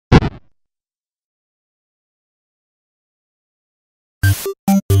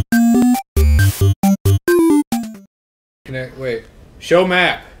Connect. Wait. Show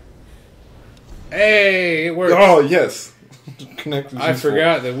map. Hey, it works. Oh, yes. Connect. I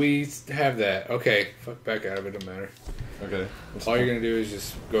forgot that we have that. Okay, fuck back out of it. Don't matter. Okay. All you're gonna do is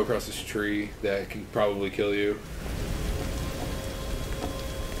just go across this tree that can probably kill you.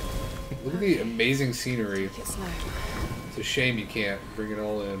 Look at the amazing scenery. It's a shame you can't bring it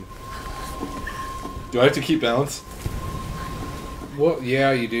all in. Do I have to keep balance? Well,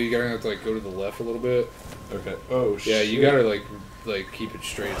 yeah, you do. You gotta have to like go to the left a little bit. Okay. Oh shit. Yeah, you gotta like keep it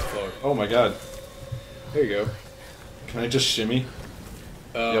straight as fuck. Oh my god. There you go. Can I just shimmy?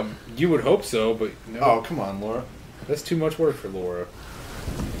 Yep. You would hope so, but no. Oh, come on, Laura. That's too much work for Laura.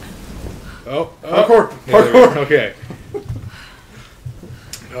 Oh. Parkour! Yeah, Parkour! Okay.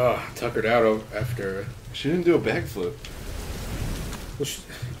 Tuckered out after. She didn't do a backflip. Well,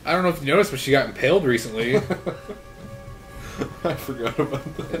 I don't know if you noticed, but she got impaled recently. I forgot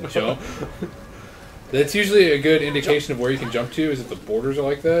about that. And jump. That's usually a good indication of where you can jump to, is if the borders are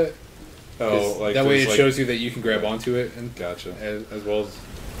like that. Oh, like that way it like, shows you that you can grab onto it, and gotcha. As well as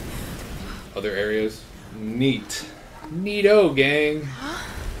other areas. Neat. Neato, gang.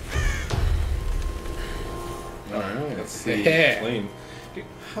 Alright, let's see. Plane. Dude,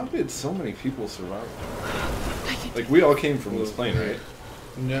 how did so many people survive? Like, we all came from this plane, right?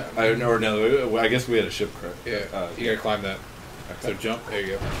 No. No, I guess we had a ship crash. Yeah, you gotta climb that. So jump, there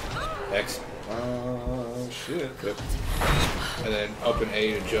you go. X. Oh, shit. Yep. And then up and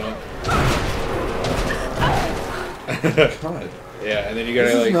A to jump. God. Yeah, and then you gotta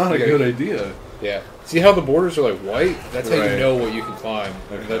this is not a good idea. Yeah. See how the borders are like white? That's how Right. you know what you can climb.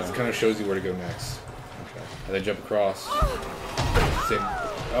 Okay. That kind of shows you where to go next. Okay. And then jump across. Same.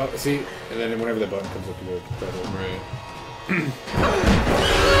 Oh, see? And then whenever that button comes up, you go right.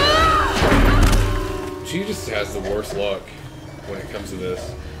 She just has the worst luck when it comes to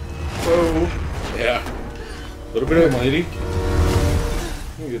this. Oh. Yeah. A little bit of lady.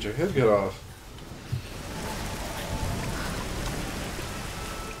 You get your head cut off.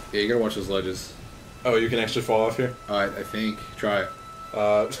 Yeah, you gotta watch those ledges. Oh, you can actually fall off here? I think. Try it.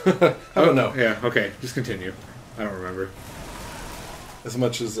 I don't know. Yeah, okay. Just continue. I don't remember. As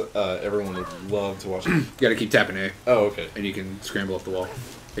much as everyone would love to watch it. You gotta keep tapping A. Oh, okay. And you can scramble off the wall.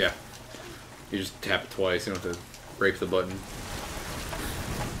 Yeah. You just tap it twice. You don't have to rape the button.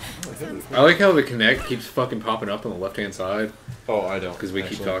 I like how the connect keeps fucking popping up on the left-hand side. Oh, I don't. Because we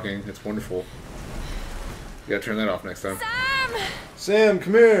keep talking. It's wonderful. You gotta turn that off next time. Sam! Sam,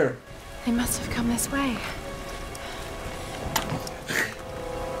 come here! They must have come this way.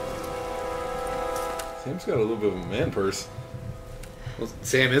 Sam's got a little bit of a man purse. Well,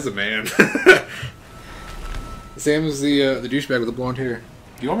 Sam is a man. Sam is the douchebag with the blonde hair.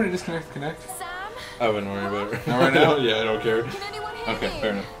 Do you want me to disconnect the connect? Sam? I wouldn't worry about it. Not right now? Yeah, I don't care. Can anyone hear Okay, me?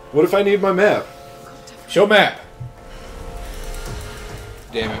 fair enough. What if I need my map? Show map!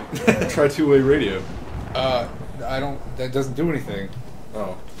 Damn it. Try two-way radio. I don't... That doesn't do anything.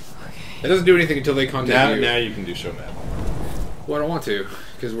 Oh. It doesn't do anything until they contact you. Now you can do show map. Well, I don't want to,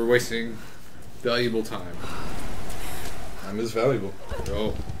 because we're wasting valuable time. Time is valuable.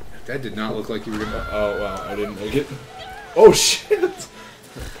 Oh, that did not look like you were gonna... Oh, wow, I didn't make it. Oh, shit!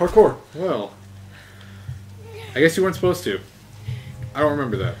 Parkour. Well, I guess you weren't supposed to. I don't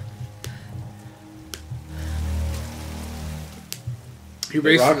remember that. You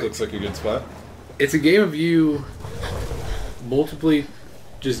The rock basically... looks like a good spot. It's a game of you multiply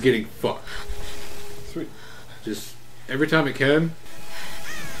just getting fucked. Sweet. Just every time it can.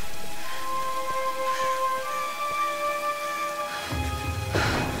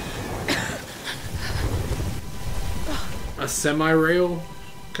 A semi-rail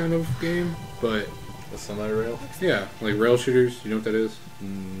kind of game, but A semi-rail? yeah, like rail shooters. You know what that is?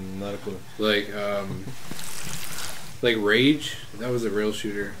 Not a clue. Like Rage. That was a rail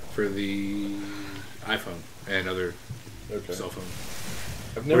shooter for the iPhone and other cell phones.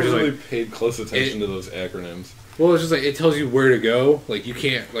 I've never Or just, really like, paid close attention to those acronyms. Well, it's just like it tells you where to go. Like you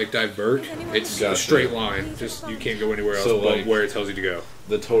can't like divert. It's a Gotcha. straight line. Just you can't go anywhere else So, but like- where it tells you to go.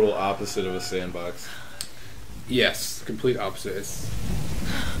 The total opposite of a sandbox. Yes, complete opposite. It's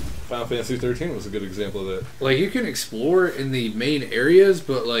Final Fantasy 13 was a good example of that. like you can explore in the main areas,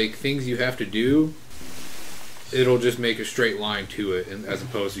 but like things you have to do, it'll just make a straight line to it, and as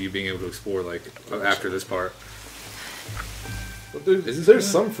opposed to you being able to explore like after this part. But there's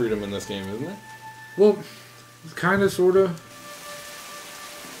some freedom in this game, isn't there? Well, kind of, sort of.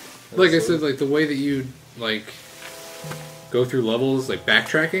 Like I said, like the way that you like go through levels, like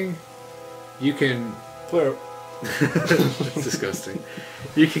backtracking, you can. Flare. It's disgusting.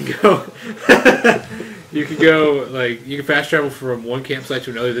 You can go. You can go you can fast travel from one campsite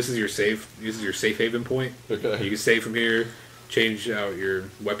to another. This is your safe haven point. Okay. You can save from here, change out your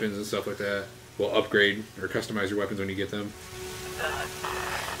weapons and stuff like that. Well, upgrade or customize your weapons when you get them.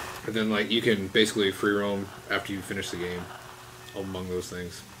 And then you can basically free roam after you finish the game among those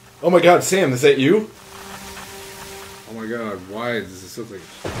things. Oh my God, Sam, is that you? Oh my God, why does this look like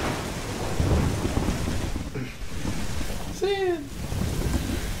Sam?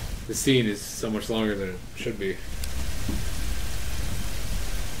 the scene is so much longer than it should be.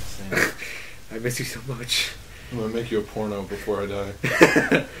 Sam. I miss you so much. I'm gonna make you a porno before I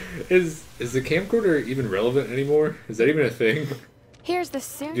die. Is the camcorder even relevant anymore? Is that even a thing? Here's the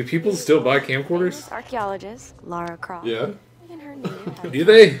suit. Do people still buy camcorders? Archaeologist Lara Croft. Yeah? Do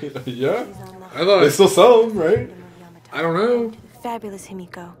they? Yeah? I thought They still sell them, right? I don't know. Fabulous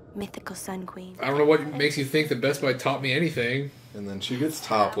Himiko, mythical Sun Queen. I don't know what makes you think that Best Buy taught me anything. And then she gets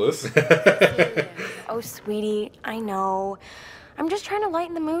topless. Oh, sweetie, I know. I'm just trying to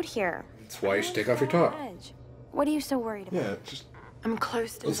lighten the mood here. That's why you should take off your top. What are you so worried about? Yeah, just I'm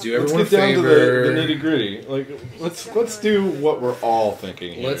close to Let's do let's everyone a get down to favor. the nitty gritty. Let's do what we're all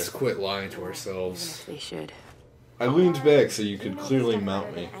thinking here. Let's quit lying to ourselves. We should. I leaned back so you could clearly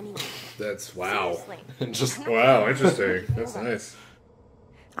mount me. That's wow. And just Wow, interesting. That's nice.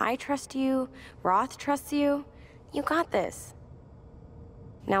 I trust you. Roth trusts you. You got this.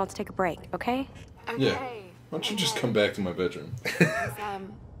 Now let's take a break, okay? yeah. Why don't you just come back to my bedroom?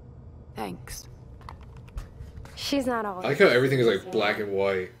 Thanks. She's not always. I like how everything is black and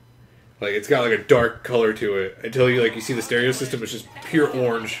white. It's got a dark color to it until you see the stereo system. It's just pure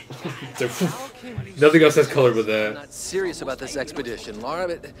orange. It's nothing else has color but that. I'm not serious about this expedition, Laura.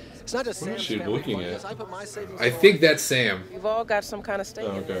 It's not just What is Sam's she family looking fun, at? because I put my savings I think that's Sam. We've all got some kind of stake.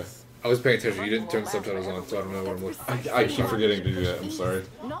 Oh, okay. I was paying attention. You didn't turn the subtitles on, so I don't know what I'm looking. I keep forgetting to do that. I'm sorry.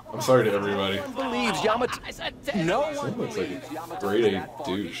 I'm sorry to everybody. believes Yamata. No one Sam looks like believes a Yamata grade was A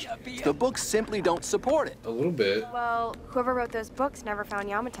born douche. to be a- The books simply don't support it. A little bit. Well, whoever wrote those books never found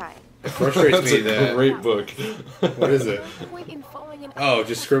Yamatai. It frustrates That's me a that. great book. What is it? Point in following an Oh,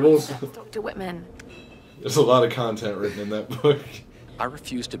 just scribbles? Dr. Whitman. There's a lot of content written in that book. I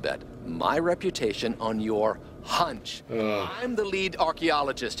refuse to bet my reputation on your hunch. I'm the lead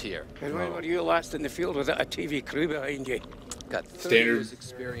archaeologist here. And when were you last in the field without a TV crew behind you? Got 30 Standard years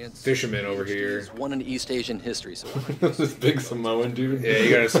experience. fisherman over here. One in East Asian history, so This big Samoan dude. Yeah, you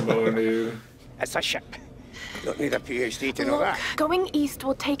got a Samoan dude. It's a ship. Don't need a PhD to know that. Going east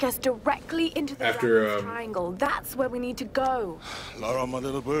will take us directly into the After, Rapid Triangle. That's where we need to go. Laura, my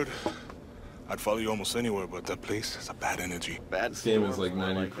little bird. I'd follow you almost anywhere, but that place has a bad energy. Bad This game is storm, more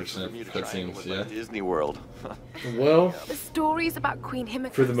 90% likely for the Bermuda cutscenes, Triangle was yeah? like Disney World. Well, The stories about Queen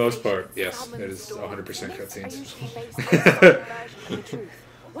Himiko. for the most part, yes, it is 100% cutscenes.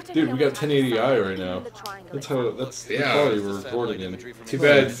 Dude, we got 1080i right now. That's the Yeah. quality we're recording in. Too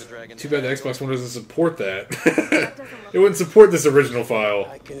bad the Xbox One doesn't support that. It wouldn't support this original file.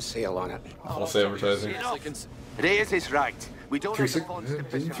 I can sail on it. False advertising. Reyes is right. We don't have the 360 funds to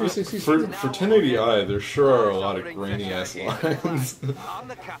pay 360. For 1080i, there sure are a lot of grainy ass lines. I'm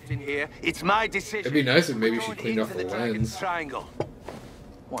the captain here. It's my decision. It'd be nice if maybe she Going cleaned off into the Dragon's lens. Triangle.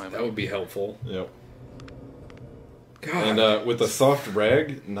 That would be helpful. Yep. God. And with a soft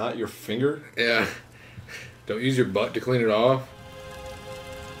rag, not your finger. Yeah. Don't use your butt to clean it off.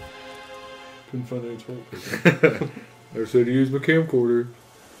 Couldn't find any toilet paper. I said to use my camcorder.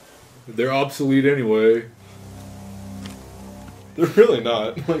 They're obsolete anyway. They're really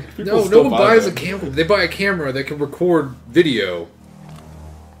not. People No still one buy buys a them. camera. They buy a camera that can record video.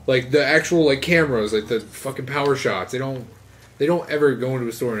 The actual cameras, the fucking power shots. They don't ever go into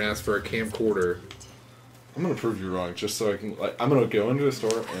a store and ask for a camcorder. I'm gonna prove you wrong, just so I can. I'm gonna go into a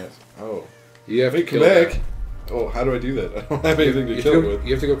store and ask. Oh, You have to come kill back. that. Oh, how do I do that? I don't have anything to You kill have it to with.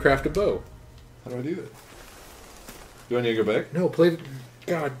 you have to go craft a bow. How do I do that? Do I need to go back? No, play.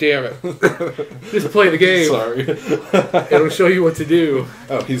 God damn it! Just play the game. Sorry. It'll show you what to do.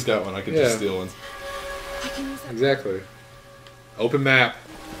 Oh, he's got one. I can just steal one. Exactly. Open map.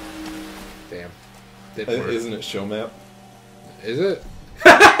 Damn. Didn't work. Isn't it show map? Is it?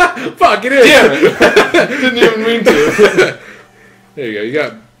 Fuck, it is! Damn it! Didn't even mean to. There you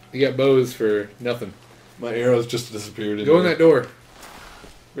go. You got bows for nothing. My arrows just disappeared. Go in that door.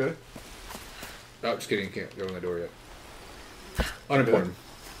 Okay. Oh, just kidding. You can't go in that door yet. Unimportant.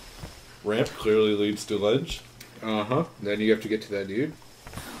 Ramp clearly leads to ledge. Uh-huh. Then you have to get to that dude.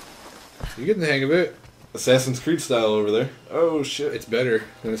 You're getting the hang of it. Assassin's Creed style over there. Oh shit. It's better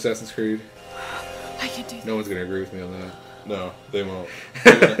than Assassin's Creed. I can do No one's gonna agree with me on that. No, they won't.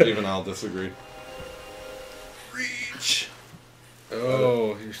 Even I'll disagree. Reach.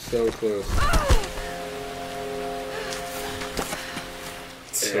 Oh, you're so close.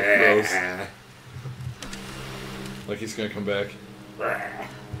 so gross. Like he's gonna come back.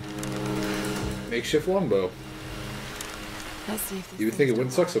 Makeshift longbow. You would think it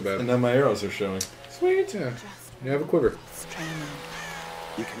wouldn't suck so bad. And now my arrows are showing. Sweet. Yeah. You have a quiver.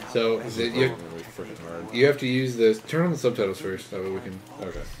 So you have to use this. Turn on the subtitles first. That way we can.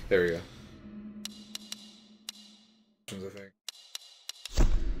 Okay. There we go.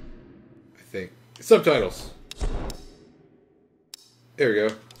 I think subtitles. There we go.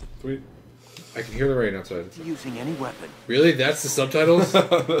 Sweet. I can hear the rain outside. Using any weapon. Really? That's the subtitles?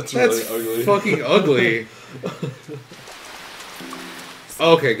 That's really ugly. Fucking ugly.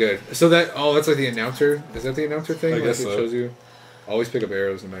 Okay, good. So that that's like the announcer. Is that the announcer thing? I guess so. It shows you. Always pick up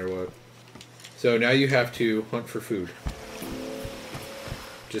arrows no matter what. So now you have to hunt for food.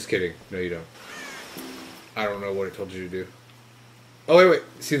 Just kidding. No, you don't. I don't know what it told you to do. Oh wait.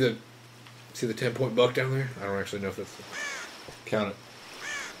 See the 10-point buck down there? I don't actually know if that's. Count it.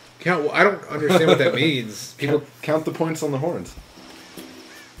 Count. Well, I don't understand what that means. People count the points on the horns.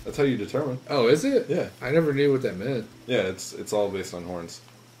 That's how you determine. Oh, is it? Yeah. I never knew what that meant. Yeah, it's all based on horns,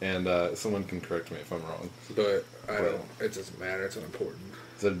 and someone can correct me if I'm wrong. But I don't. It doesn't matter. It's unimportant.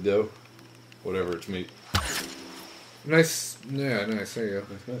 Is that a doe? Whatever. It's meat. Nice. Yeah, nice. There you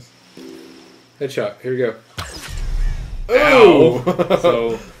go. Nice. Headshot. Here we go. Oh! Ow!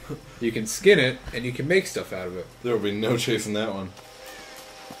 So you can skin it, and you can make stuff out of it. There will be no chasing that one.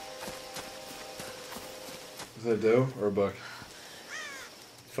 Is that a doe or a buck?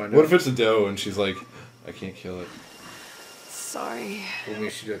 Find what out. if it's a doe and she's like, I can't kill it? Sorry. Well, maybe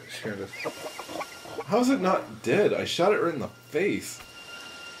she kind of. How is it not dead? I shot it right in the face.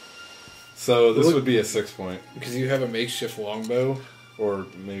 So this would be a 6-point. Because you have a makeshift longbow. Or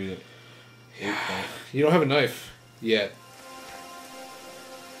maybe an 8-point. You don't have a knife yet.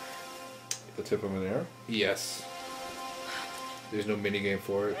 The tip of an arrow? Yes. There's no minigame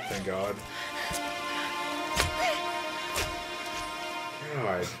for it, thank God.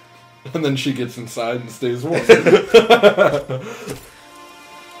 God. And then she gets inside and stays warm.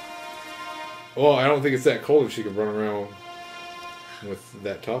 Well, I don't think it's that cold if she can run around with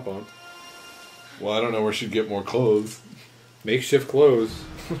that top on. Well, I don't know where she'd get more clothes. Makeshift clothes.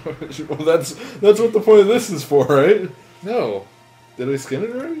 Well, that's what the point of this is for, right? No. Did I skin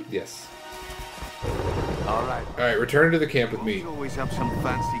it already? Yes. Alright. Alright, return to the camp with me. Always have some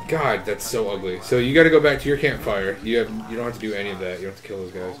fancy. God, that's so ugly. So you gotta go back to your campfire. You don't have to do any of that. You don't have to kill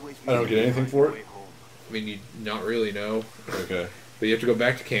those guys. I don't get anything for it? I mean, you not really know. Okay. But you have to go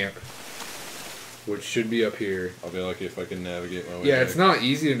back to camp. Which should be up here. I'll be lucky if I can navigate my way Yeah, back. it's not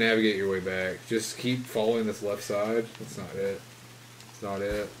easy to navigate your way back. Just keep following this left side. That's not it. It's not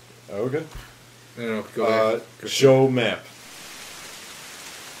it. Oh, okay. No, go back. Go show map.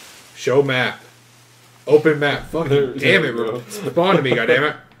 Show map. Open map. Fucking damn it, bro. Spawn to me,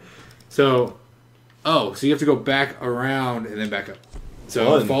 goddammit. So you have to go back around and then back up.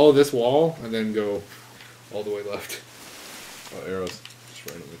 So follow this wall and then go all the way left. Oh, arrows. Just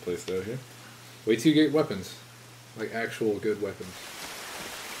randomly placed out here. Wait till you get weapons. Like actual good weapons.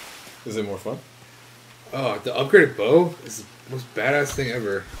 Is it more fun? Oh, the upgraded bow is the most badass thing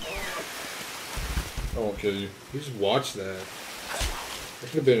ever. I won't kill you. You just watch that.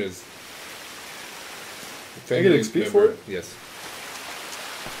 That could have been his... Can I get XP for it? Yes.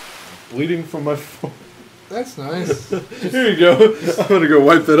 Bleeding from my foot. That's nice. Here you go. I'm gonna go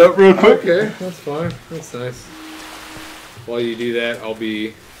wipe that up real quick. Okay, that's fine. That's nice. While you do that, I'll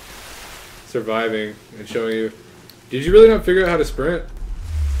be surviving and showing you. Did you really not figure out how to sprint?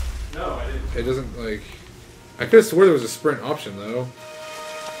 No, I didn't. It doesn't, like... I could have swore there was a sprint option, though.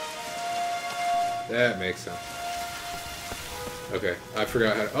 That makes sense. Okay, I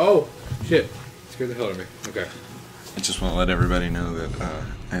forgot how to... Oh! Shit. Scared the hell out of me. Okay. I just want to let everybody know that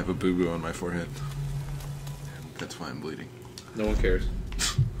I have a boo-boo on my forehead. And that's why I'm bleeding. No one cares.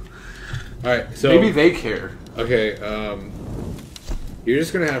 Alright, so... Maybe they care. Okay, you're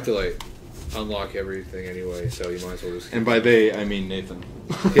just gonna have to, like, unlock everything anyway, so you might as well just... And by they, I mean Nathan.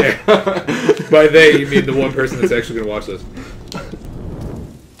 Yeah. By they, you mean the one person that's actually gonna watch this.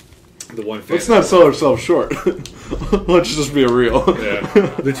 The one fan. Let's not sell ourselves short. Let's just be real. Yeah.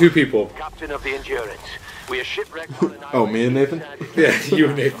 The two people. Captain of the Endurance. We are shipwrecked on an Oh, me and Nathan? Yeah, you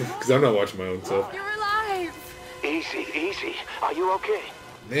and Nathan. Because I'm not watching my own stuff. You're alive. Easy, easy. Are you okay?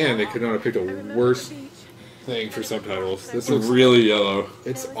 Man, they could not have picked a worse thing for subtitles. This looks really yellow.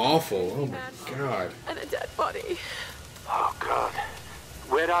 It's awful. Oh my god. And a dead body. Oh, God.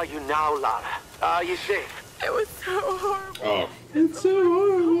 Where are you now, Lara? Are you safe? It was so horrible. Oh. It's so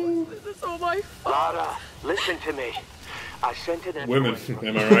horrible. This is all my fault. Lara, listen to me. I sent an Women,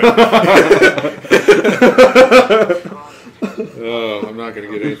 am I right? Oh, I'm not not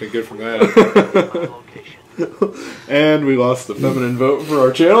going to get anything good from that. And we lost the feminine vote for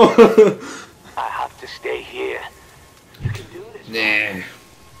our channel. I have to stay here. You can do this. Nah.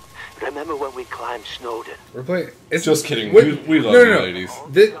 Remember when we climbed Snowden? We're playing. It's Just kidding. We love you, ladies.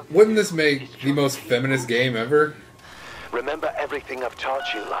 Wouldn't this make the most feminist game ever? Remember everything I've taught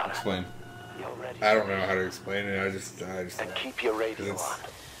you, Lara. Explain. You're ready. I don't know how to explain it. I just. And keep your radio on.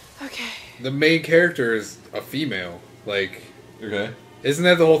 Okay. The main character is a female. Like, Okay. isn't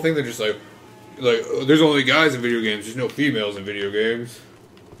that the whole thing? They're just like, there's only guys in video games. There's no females in video games.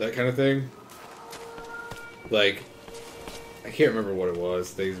 That kind of thing. Like, I can't remember what it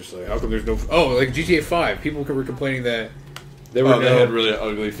was. They just like, how come there's no? Oh, like GTA 5. People were complaining that They had really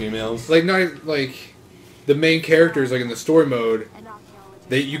ugly females. like not like the main characters like in the story mode.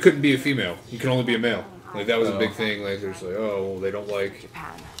 You couldn't be a female. You can only be a male. Like that was a big thing. Like they're just like, oh, well, they don't like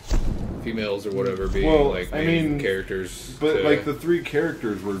females or whatever being like main characters. But like the 3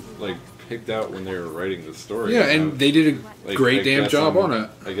 characters were like picked out when they were writing the story. Yeah, and they did a great damn job on it.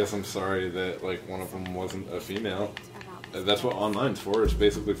 I guess I'm sorry that like one of them wasn't a female. That's what online's for. It's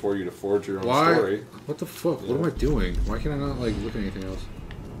basically for you to forge your own story. What the fuck? What am I doing? Why can I not like look at anything else?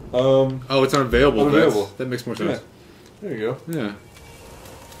 Oh, it's unavailable. Unavailable. That makes more sense. Yeah. There you go. Yeah.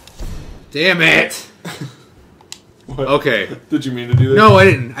 Damn it! What? Okay. Did you mean to do that? No, I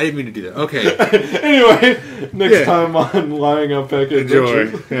didn't. I didn't mean to do that. Okay. Anyway, next time on Lying Alpaca Enjoy.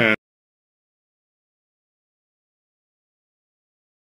 Adventures. Yeah.